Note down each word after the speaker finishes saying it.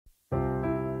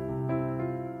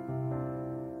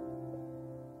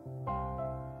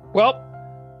Well,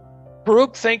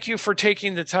 Baruch, thank you for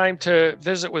taking the time to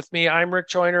visit with me. I'm Rick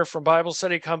Joyner from Bible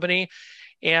Study Company,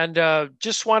 and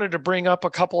just wanted to bring up a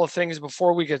couple of things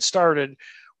before we get started.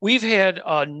 We've had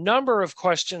a number of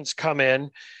questions come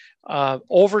in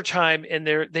over time, and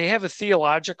they have a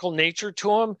theological nature to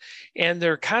them, and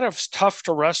they're kind of tough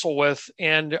to wrestle with.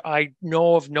 And I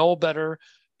know of no better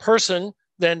person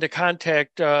than to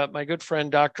contact my good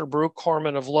friend, Dr. Baruch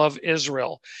Corman of Love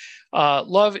Israel.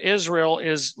 Love Israel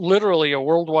is literally a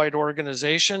worldwide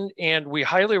organization, and we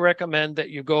highly recommend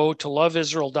that you go to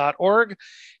loveisrael.org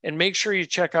and make sure you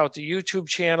check out the YouTube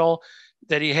channel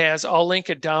that he has. I'll link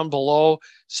it down below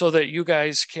so that you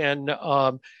guys can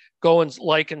go and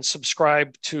like and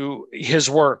subscribe to his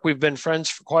work. We've been friends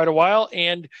for quite a while,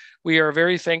 and we are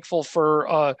very thankful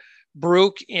for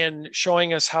Baruch in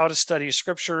showing us how to study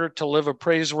Scripture, to live a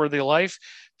praiseworthy life,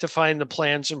 to find the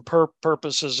plans and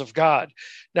purposes of God.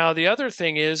 Now, the other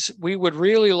thing is we would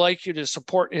really like you to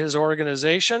support his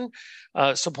organization,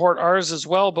 support ours as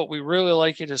well, but we really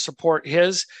like you to support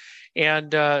his.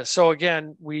 And so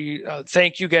again, we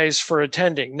thank you guys for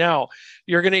attending. Now,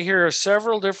 you're going to hear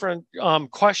several different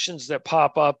questions that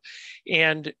pop up.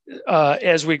 And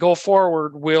as we go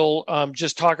forward, we'll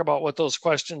just talk about what those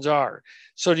questions are.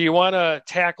 So do you want to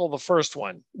tackle the first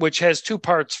one, which has two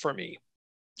parts for me?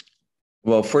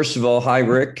 Well, first of all, hi,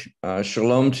 Rick.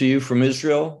 Shalom to you from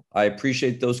Israel. I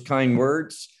appreciate those kind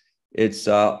words. It's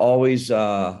always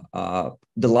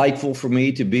delightful for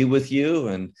me to be with you,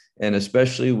 and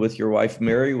especially with your wife,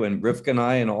 Mary, when Rivka and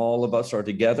I and all of us are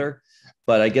together.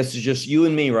 But I guess it's just you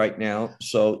and me right now.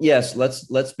 So yes,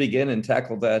 let's begin and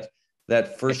tackle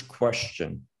that first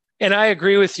question. And I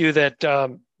agree with you that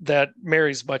that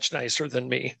Mary's much nicer than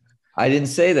me. I didn't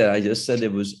say that. I just said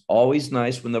it was always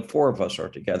nice when the four of us are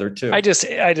together too. I just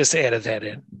added that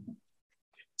in.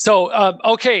 So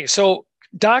okay, so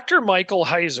Dr. Michael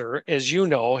Heiser, as you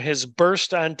know, has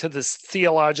burst onto this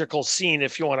theological scene,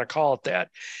 if you want to call it that.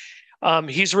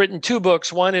 He's written two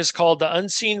books. One is called The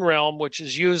Unseen Realm, which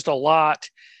is used a lot.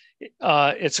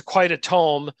 It's quite a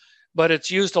tome, but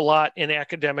it's used a lot in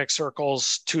academic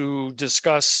circles to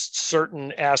discuss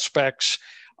certain aspects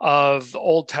of the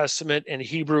Old Testament and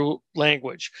Hebrew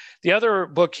language. The other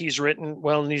book he's written,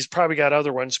 well, and he's probably got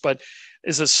other ones, but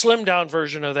is a slimmed down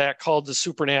version of that called The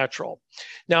Supernatural.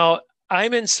 Now,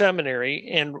 I'm in seminary,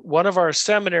 and one of our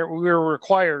seminary, we were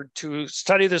required to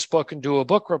study this book and do a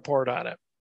book report on it.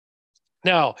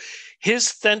 Now, his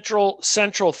central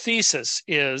thesis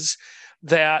is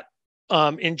that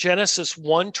in Genesis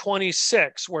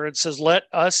 1:26, where it says, "Let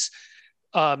us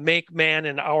make man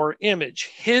in our image,"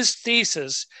 his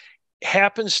thesis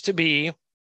happens to be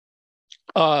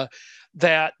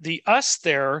that the us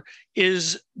there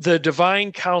is the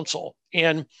divine counsel.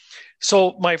 And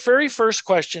so my very first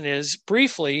question is,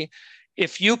 briefly,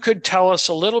 if you could tell us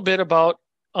a little bit about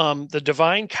the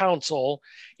divine counsel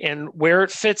and where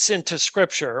it fits into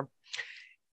Scripture.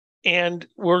 And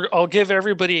I'll give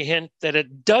everybody a hint that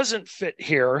it doesn't fit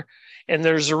here, and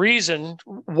there's a reason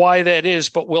why that is,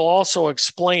 but we'll also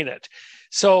explain it.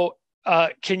 So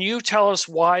can you tell us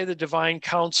why the divine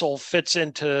counsel fits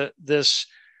into this,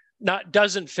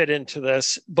 doesn't fit into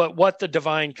this, but what the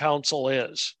divine counsel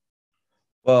is?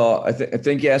 Well, I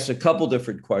think you asked a couple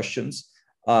different questions.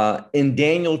 In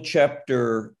Daniel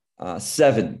chapter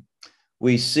 7,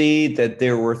 we see that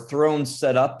there were thrones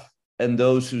set up and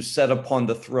those who sat upon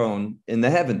the throne in the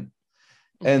heaven.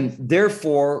 And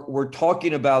therefore, we're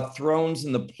talking about thrones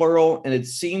in the plural, and it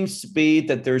seems to be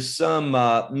that there's some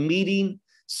meeting,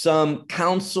 some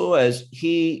council, as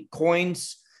he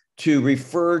coins, to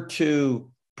refer to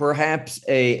perhaps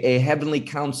a heavenly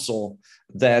council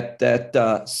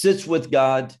that sits with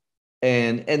God,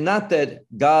 and not that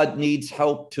God needs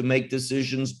help to make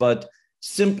decisions, but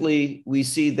simply we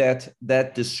see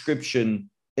that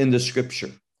description in the Scripture.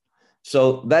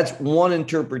 So that's one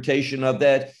interpretation of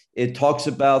that. It talks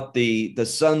about the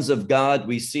sons of God.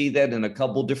 We see that in a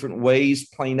couple different ways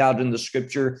playing out in the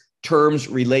Scripture, terms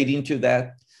relating to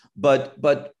that. But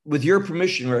with your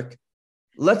permission, Rick,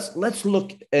 let's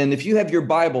look, and if you have your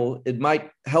Bible, it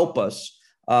might help us.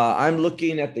 I'm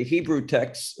looking at the Hebrew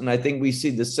text, and I think we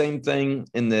see the same thing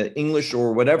in the English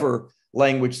or whatever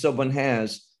language someone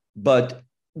has. But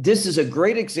this is a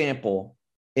great example,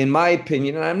 in my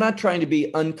opinion, and I'm not trying to be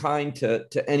unkind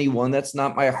to anyone. That's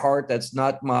not my heart. That's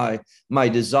not my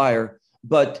desire.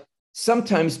 But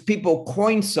sometimes people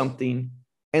coin something,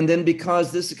 and then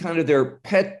because this is kind of their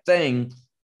pet thing,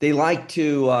 they like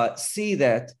to see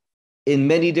that in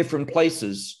many different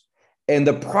places. And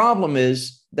the problem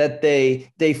is that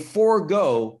they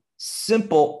forego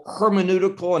simple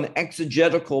hermeneutical and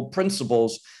exegetical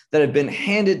principles that have been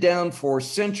handed down for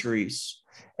centuries.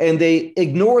 And they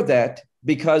ignore that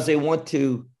because they want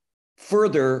to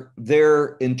further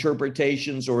their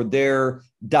interpretations or their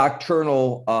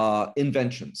doctrinal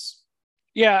inventions.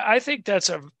 Yeah, I think that's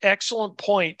an excellent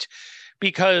point,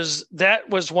 because that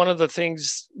was one of the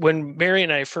things when Mary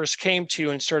and I first came to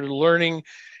you and started learning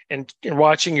and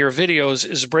watching your videos,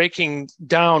 is breaking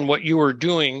down what you were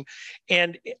doing.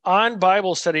 And on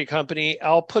Bible Study Company,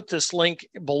 I'll put this link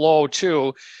below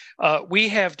too. We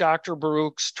have Dr.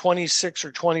 Baruch's 26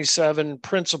 or 27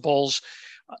 principles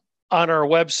on our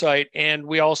website, and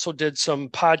we also did some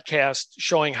podcasts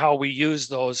showing how we use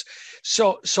those.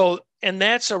 And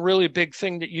that's a really big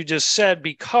thing that you just said,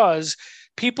 because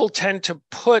people tend to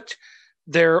put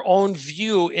their own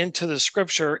view into the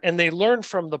scripture, and they learn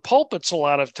from the pulpits a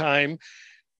lot of time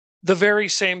the very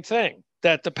same thing,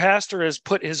 that the pastor has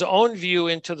put his own view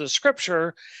into the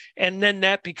scripture, and then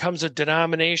that becomes a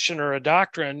denomination or a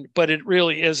doctrine, but it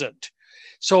really isn't.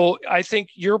 So I think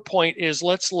your point is,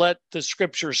 let's let the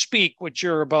scripture speak, which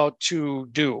you're about to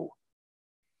do.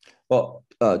 Well,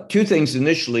 two things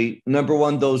initially. Number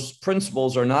one, those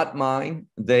principles are not mine.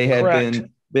 They have Correct.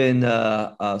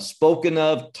 been spoken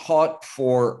of, taught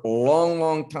for a long,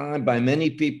 long time by many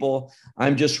people.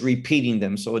 I'm just repeating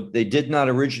them. So they did not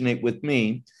originate with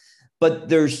me. But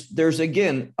there's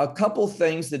again, a couple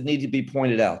things that need to be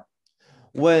pointed out.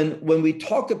 When we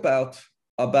talk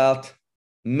about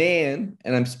man,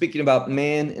 and I'm speaking about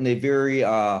man in a very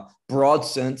broad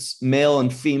sense, male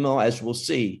and female, as we'll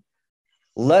see,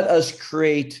 let us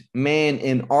create man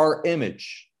in our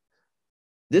image.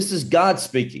 This is God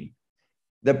speaking.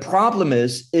 The problem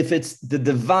is, if it's the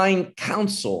divine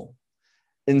counsel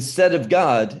instead of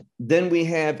God, then we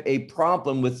have a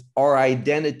problem with our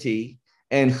identity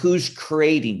and who's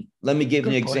creating. Let me give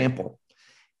you an example.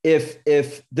 If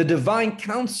the divine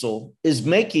counsel is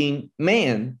making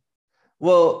man,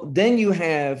 well, then you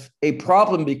have a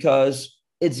problem, because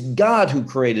it's God who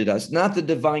created us, not the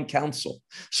divine counsel.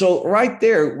 So right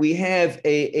there, we have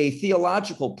a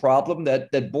theological problem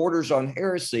that borders on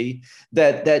heresy,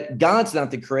 that God's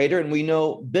not the creator. And we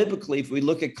know biblically, if we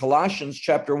look at Colossians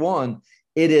chapter 1,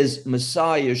 it is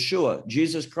Messiah, Yeshua,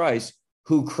 Jesus Christ,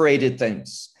 who created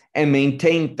things and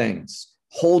maintained things,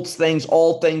 holds things,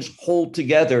 all things hold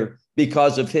together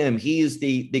because of him. He is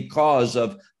the cause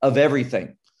of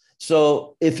everything.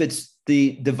 So if it's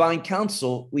the divine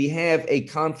counsel, we have a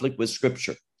conflict with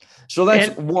scripture. So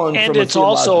that's one. And it's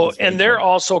also, and they're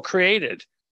also created.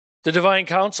 The divine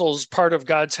counsel is part of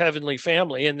God's heavenly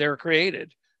family, and they're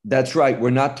created. That's right.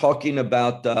 We're not talking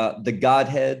about the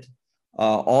Godhead,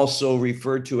 also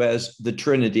referred to as the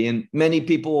Trinity. And many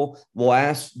people will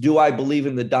ask, do I believe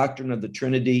in the doctrine of the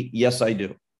Trinity? Yes, I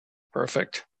do.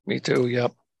 Perfect. Me too.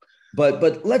 Yep.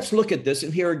 But let's look at this.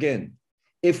 And here again,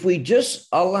 if we just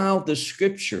allow the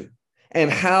scripture and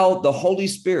how the Holy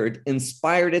Spirit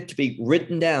inspired it to be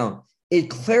written down, it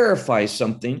clarifies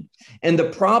something. And the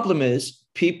problem is,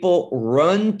 people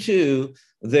run to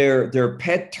their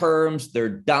pet terms, their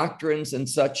doctrines and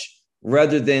such,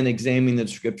 rather than examining the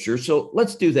scripture. So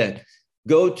let's do that.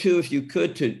 Go to, if you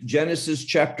could, to Genesis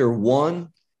chapter 1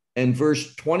 and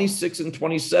verse 26 and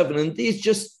 27. And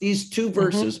these two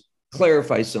verses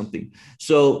clarify something.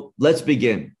 So let's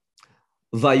begin.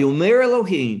 Vayomer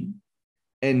Elohim,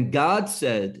 and God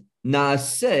said,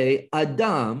 Naaseh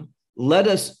Adam, let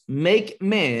us make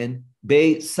man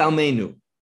be'salmenu,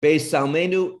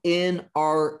 in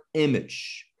our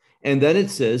image. And then it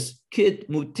says, Kid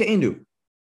mutenu,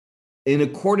 in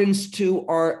accordance to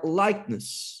our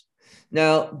likeness.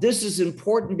 Now, this is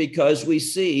important because we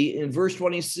see in verse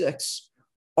 26,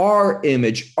 our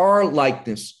image, our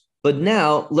likeness. But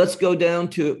now let's go down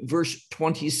to verse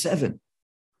 27.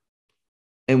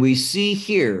 And we see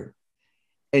here,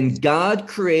 and God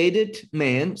created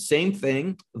man, same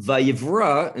thing,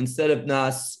 vayivra, instead of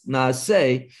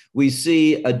naaseh, we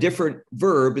see a different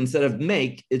verb. Instead of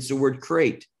make, it's the word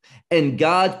create. And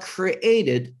God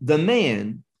created the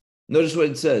man, notice what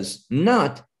it says,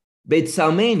 not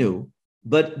beitsalmenu,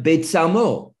 but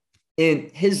beitsalmo,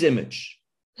 in his image.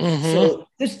 So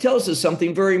this tells us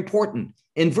something very important.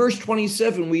 In verse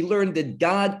 27, we learned that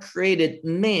God created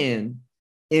man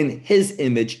in his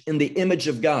image, in the image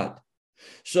of God.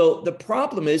 So the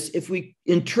problem is, if we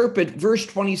interpret verse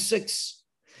 26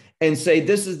 and say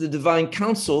this is the divine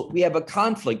counsel, we have a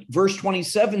conflict. Verse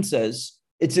 27 says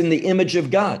it's in the image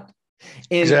of God.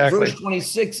 In verse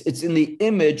 26, it's in the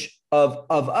image of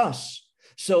us.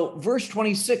 So verse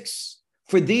 26,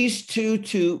 for these two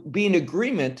to be in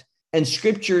agreement and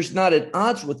scriptures not at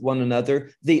odds with one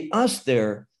another, the us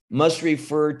there must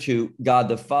refer to God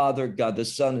the Father, God the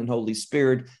Son, and Holy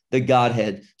Spirit, the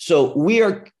Godhead. So we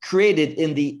are created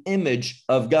in the image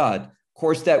of God. Of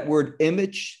course, that word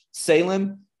image,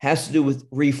 Salem, has to do with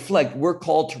reflect. We're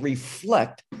called to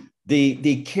reflect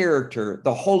the character,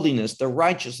 the holiness, the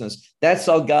righteousness. That's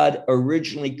how God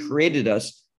originally created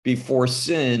us before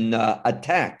sin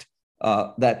attacked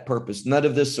that purpose. None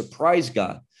of this surprised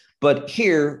God. But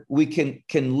here we can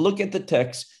look at the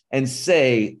text and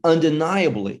say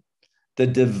undeniably the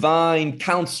divine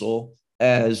counsel,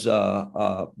 as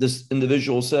this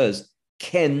individual says,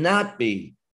 cannot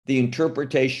be the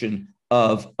interpretation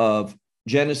of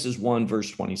Genesis 1,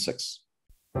 verse 26.